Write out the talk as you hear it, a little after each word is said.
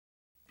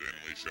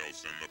shall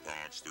send the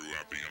pods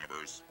throughout the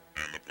universe,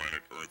 and the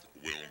planet Earth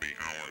will be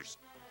ours.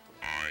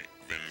 I,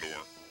 Vendor,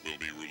 will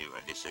be ruler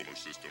of the solar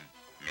system.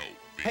 No,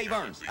 hey,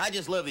 Vern, I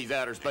just love these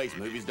outer space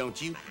movies,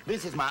 don't you?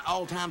 This is my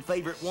all-time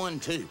favorite one,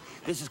 too.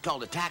 This is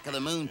called Attack of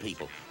the Moon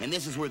People, and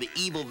this is where the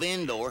evil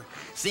Vendor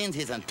sends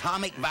his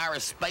atomic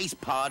virus space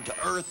pod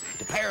to Earth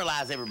to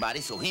paralyze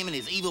everybody so him and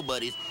his evil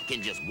buddies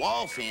can just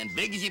waltz in,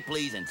 big as you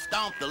please, and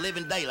stomp the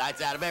living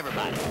daylights out of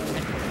everybody.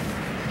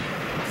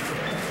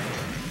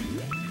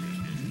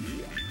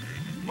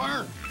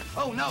 Vern!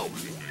 Oh, no!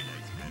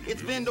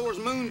 It's Vendor's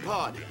moon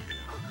pod.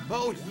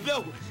 Oh,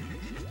 no!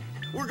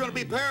 We're gonna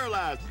be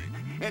paralyzed.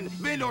 And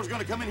Vendor's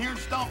gonna come in here and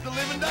stomp the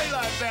living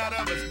daylights out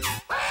of us.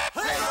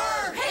 Hey,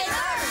 Vern! Hey,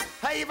 Vern!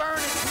 Hey, Vern,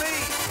 it's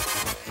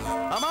me.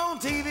 I'm on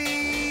TV.